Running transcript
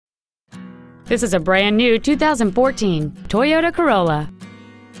This is a brand new 2014 Toyota Corolla.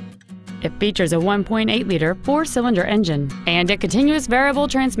 It features a 1.8-liter four-cylinder engine and a continuous variable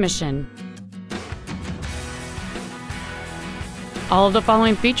transmission. All of the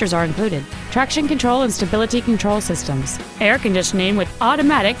following features are included: traction control and stability control systems, air conditioning with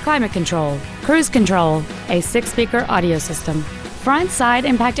automatic climate control, cruise control, a 6-speaker audio system, front side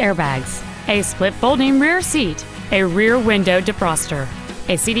impact airbags, a split folding rear seat, a rear window defroster,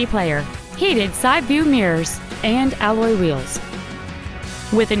 a CD player, heated side view mirrors, and alloy wheels.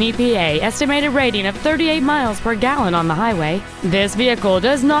 With an EPA estimated rating of 38 miles per gallon on the highway, this vehicle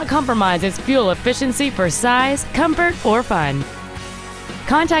does not compromise its fuel efficiency for size, comfort, or fun.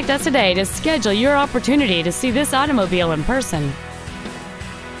 Contact us today to schedule your opportunity to see this automobile in person.